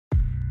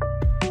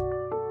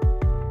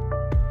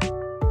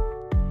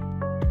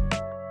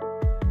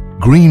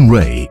Green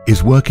Ray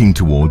is working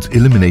towards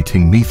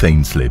eliminating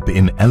methane slip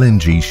in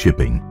LNG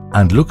shipping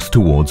and looks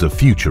towards a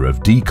future of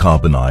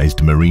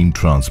decarbonized marine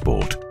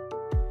transport.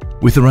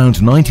 With around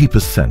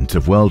 90%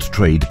 of world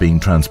trade being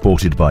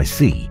transported by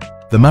sea,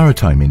 the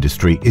maritime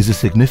industry is a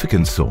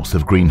significant source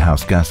of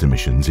greenhouse gas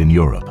emissions in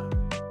Europe.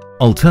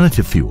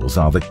 Alternative fuels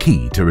are the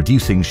key to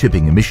reducing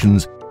shipping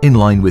emissions in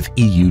line with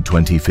EU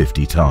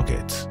 2050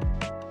 targets.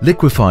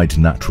 Liquified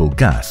natural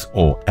gas,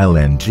 or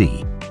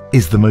LNG,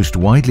 is the most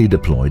widely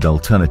deployed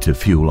alternative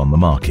fuel on the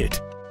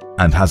market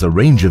and has a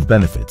range of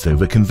benefits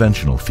over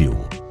conventional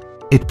fuel.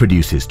 It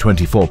produces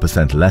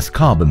 24% less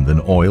carbon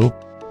than oil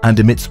and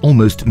emits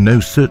almost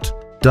no soot,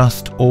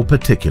 dust or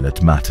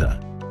particulate matter.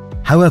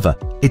 However,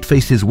 it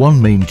faces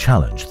one main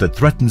challenge that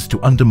threatens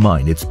to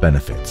undermine its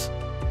benefits: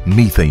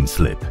 methane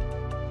slip.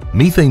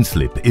 Methane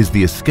slip is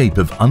the escape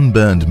of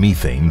unburned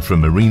methane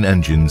from marine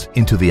engines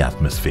into the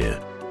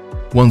atmosphere.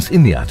 Once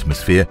in the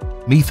atmosphere,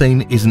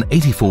 methane is an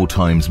 84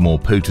 times more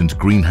potent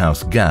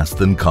greenhouse gas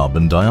than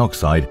carbon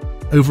dioxide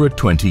over a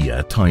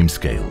 20-year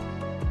timescale.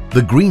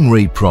 The Green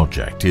Ray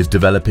project is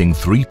developing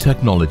 3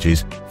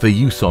 technologies for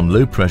use on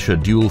low-pressure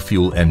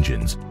dual-fuel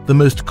engines, the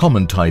most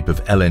common type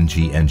of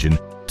LNG engine,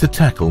 to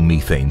tackle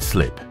methane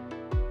slip.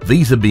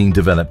 These are being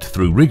developed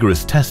through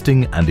rigorous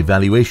testing and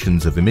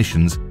evaluations of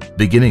emissions,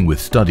 beginning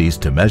with studies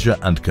to measure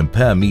and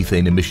compare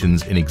methane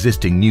emissions in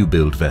existing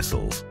new-build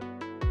vessels.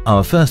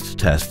 Our first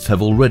tests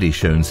have already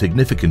shown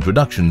significant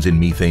reductions in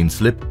methane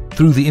slip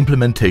through the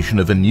implementation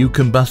of a new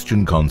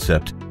combustion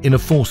concept in a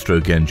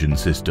 4-stroke engine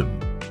system.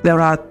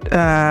 There are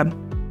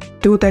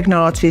 2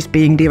 technologies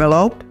being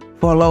developed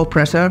for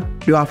low-pressure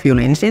dual-fuel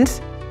engines.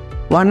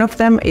 One of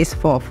them is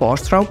for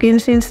 4-stroke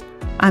engines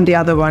and the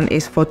other one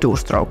is for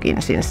 2-stroke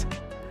engines.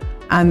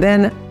 And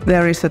then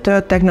there is a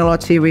third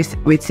technology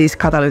which is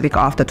catalytic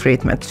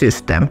after-treatment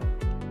system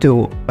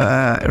to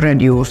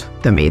reduce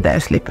the methane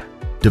slip.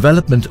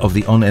 Development of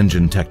the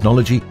on-engine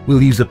technology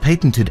will use a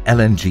patented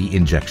LNG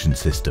injection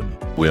system.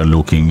 We are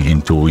looking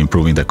into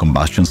improving the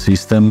combustion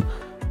system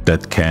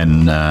that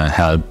can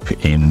help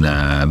in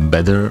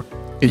better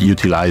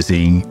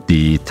utilizing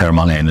the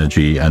thermal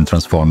energy and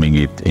transforming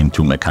it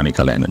into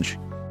mechanical energy.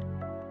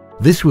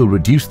 This will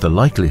reduce the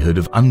likelihood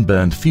of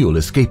unburned fuel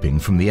escaping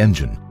from the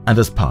engine and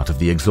as part of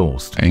the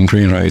exhaust. In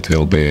Green Ray it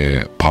will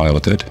be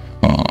piloted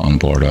on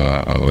board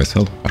a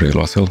vessel, a real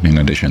vessel, in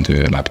addition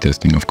to lab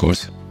testing, of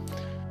course.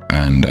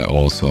 And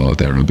also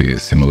there will be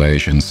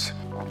simulations,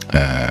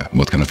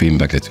 what kind of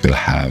impact it will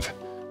have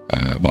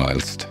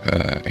whilst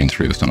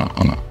introduced on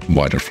a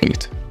wider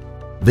fleet.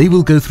 They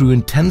will go through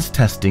intense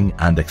testing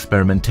and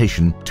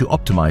experimentation to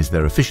optimize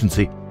their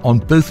efficiency on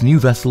both new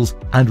vessels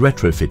and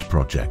retrofit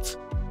projects.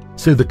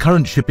 So the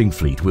current shipping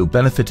fleet will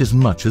benefit as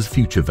much as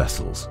future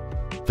vessels.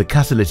 The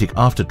catalytic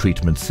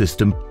after-treatment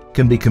system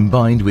can be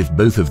combined with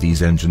both of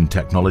these engine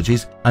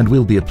technologies and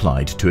will be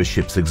applied to a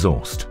ship's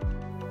exhaust.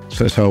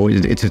 So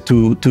it's a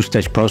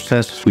two-stage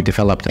process. We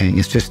developed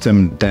a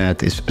system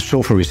that is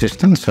sulfur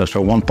resistant.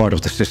 So one part of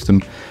the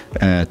system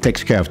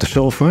takes care of the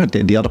sulfur,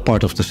 the other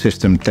part of the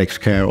system takes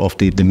care of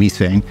the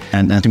methane.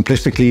 And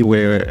simplistically,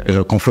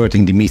 we're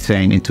converting the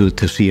methane into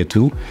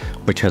CO2,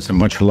 which has a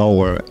much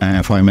lower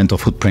environmental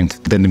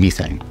footprint than the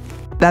methane.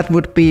 That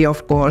would be,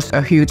 of course,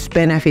 a huge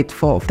benefit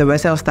for the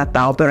vessels that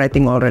are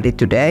operating already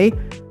today,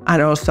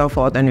 and also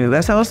for the new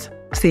vessels,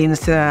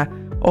 since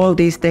all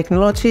these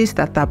technologies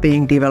that are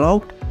being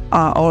developed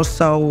are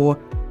also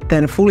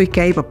then fully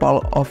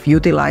capable of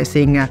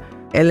utilizing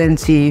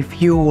LNG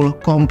fuel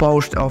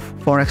composed of,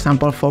 for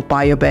example, for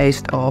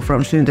bio-based or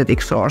from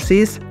synthetic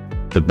sources.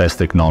 The best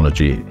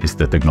technology is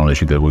the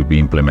technology that will be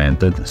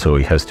implemented, so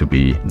it has to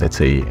be, let's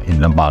say,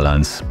 in a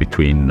balance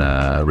between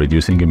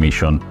reducing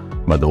emission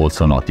but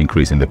also not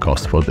increasing the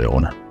cost for the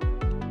owner.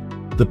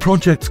 The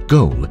project's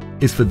goal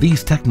is for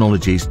these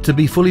technologies to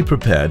be fully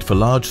prepared for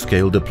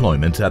large-scale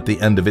deployment at the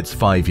end of its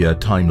 5-year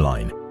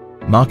timeline,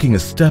 marking a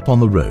step on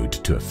the road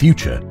to a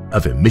future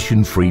of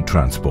emission-free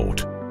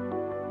transport.